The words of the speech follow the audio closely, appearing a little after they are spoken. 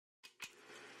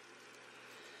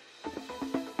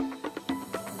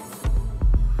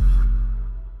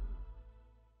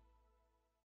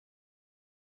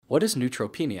What is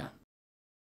neutropenia?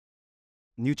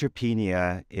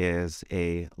 Neutropenia is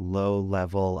a low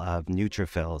level of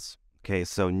neutrophils. Okay,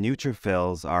 so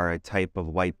neutrophils are a type of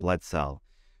white blood cell.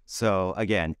 So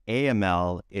again,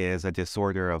 AML is a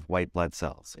disorder of white blood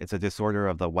cells. It's a disorder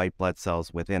of the white blood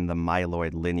cells within the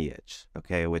myeloid lineage,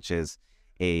 okay, which is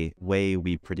a way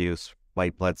we produce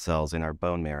white blood cells in our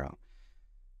bone marrow.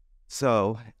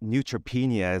 So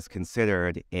neutropenia is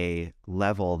considered a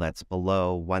level that's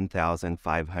below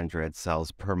 1,500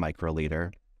 cells per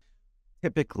microliter.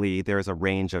 Typically, there's a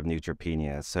range of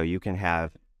neutropenia. So you can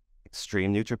have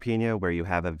extreme neutropenia where you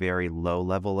have a very low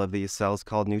level of these cells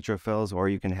called neutrophils, or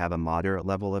you can have a moderate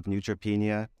level of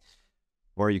neutropenia,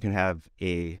 or you can have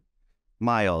a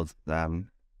mild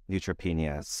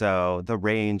neutropenia. So the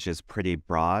range is pretty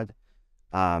broad,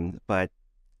 but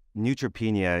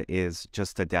neutropenia is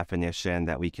just a definition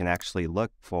that we can actually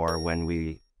look for when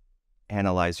we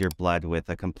analyze your blood with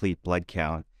a complete blood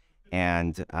count.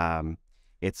 And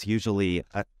it's usually,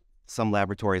 some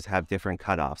laboratories have different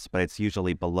cutoffs, but it's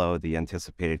usually below the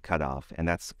anticipated cutoff, and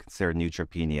that's considered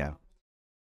neutropenia.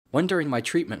 When during my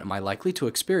treatment am I likely to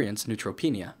experience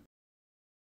neutropenia?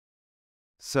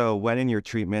 So when in your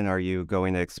treatment are you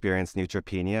going to experience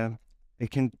neutropenia? It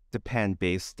can depend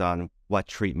based on what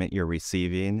treatment you're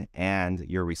receiving and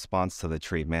your response to the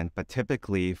treatment, but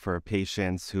typically for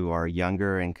patients who are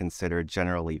younger and considered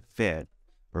generally fit,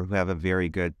 or who have a very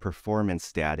good performance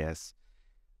status,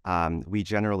 we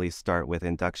generally start with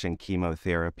induction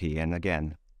chemotherapy. And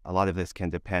again, a lot of this can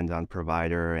depend on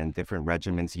provider and different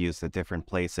regimens used at different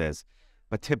places.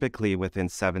 But typically within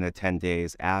 7 to 10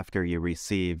 days after you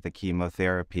receive the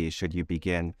chemotherapy, should you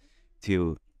begin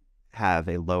to have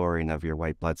a lowering of your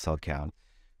white blood cell count.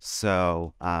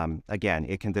 So again,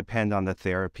 it can depend on the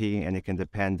therapy, and it can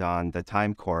depend on the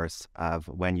time course of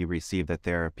when you receive the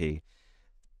therapy.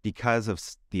 Because of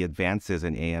the advances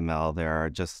in AML, there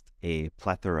are just a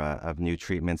plethora of new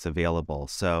treatments available.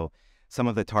 So some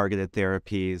of the targeted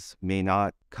therapies may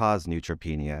not cause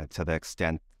neutropenia to the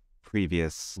extent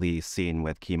previously seen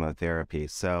with chemotherapy.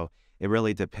 So it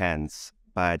really depends.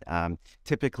 But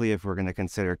typically, if we're going to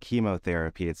consider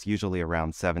chemotherapy, it's usually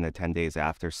around 7 to 10 days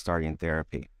after starting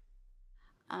therapy.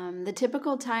 The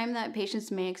typical time that patients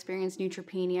may experience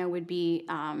neutropenia would be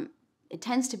it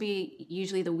tends to be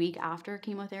usually the week after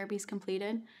chemotherapy is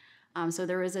completed. So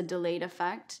there is a delayed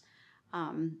effect.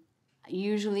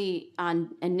 Usually on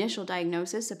initial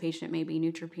diagnosis, a patient may be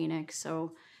neutropenic.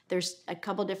 So there's a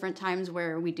couple different times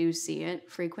where we do see it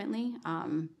frequently.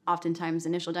 Oftentimes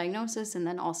initial diagnosis, and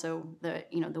then also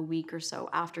the week or so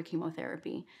after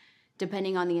chemotherapy.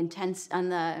 Depending on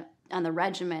the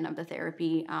regimen of the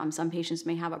therapy, some patients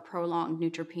may have a prolonged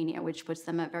neutropenia, which puts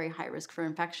them at very high risk for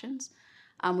infections.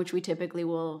 Which we typically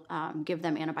will give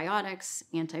them antibiotics,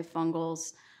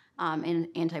 antifungals, and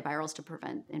antivirals to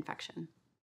prevent infection.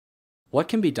 What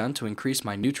can be done to increase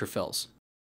my neutrophils?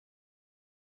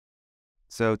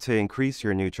 So to increase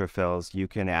your neutrophils, you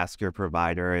can ask your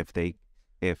provider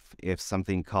if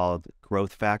something called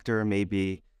growth factor may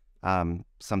be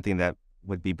something that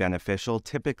would be beneficial.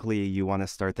 Typically, you want to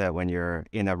start that when you're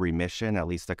in a remission, at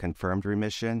least a confirmed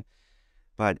remission.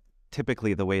 But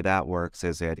typically, the way that works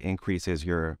is it increases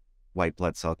your white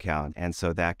blood cell count. And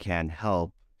so that can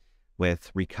help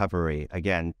with recovery.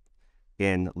 Again,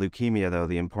 in leukemia, though,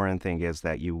 the important thing is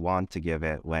that you want to give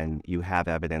it when you have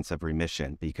evidence of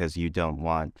remission, because you don't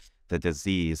want the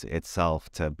disease itself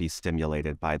to be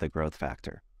stimulated by the growth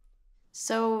factor.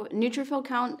 So neutrophil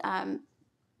count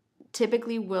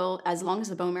typically will, as long as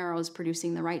the bone marrow is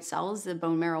producing the right cells, the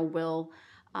bone marrow will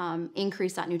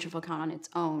increase that neutrophil count on its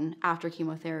own after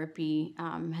chemotherapy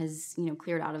has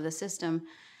cleared out of the system.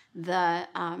 The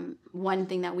one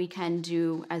thing that we can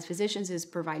do as physicians is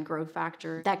provide growth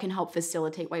factor that can help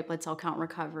facilitate white blood cell count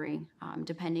recovery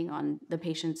depending on the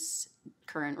patient's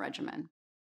current regimen.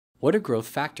 What are growth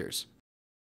factors?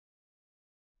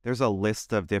 There's a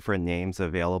list of different names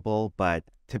available, but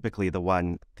typically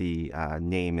the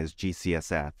name is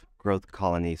GCSF, growth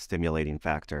colony stimulating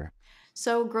factor.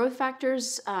 So growth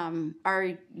factors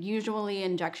are usually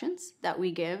injections that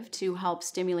we give to help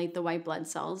stimulate the white blood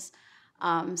cells.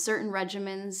 Certain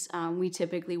regimens we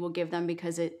typically will give them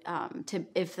because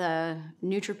if the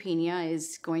neutropenia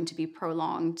is going to be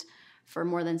prolonged for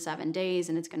more than 7 days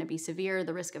and it's going to be severe,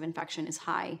 the risk of infection is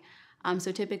high.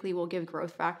 So typically we'll give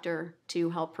growth factor to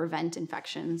help prevent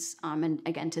infections and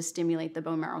again to stimulate the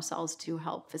bone marrow cells to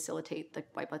help facilitate the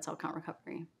white blood cell count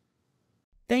recovery.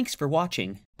 Thanks for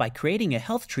watching. By creating a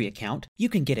HealthTree account, you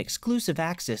can get exclusive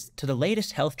access to the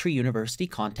latest HealthTree University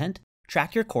content,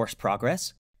 track your course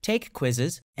progress, take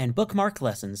quizzes, and bookmark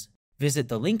lessons. Visit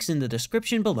the links in the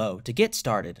description below to get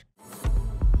started.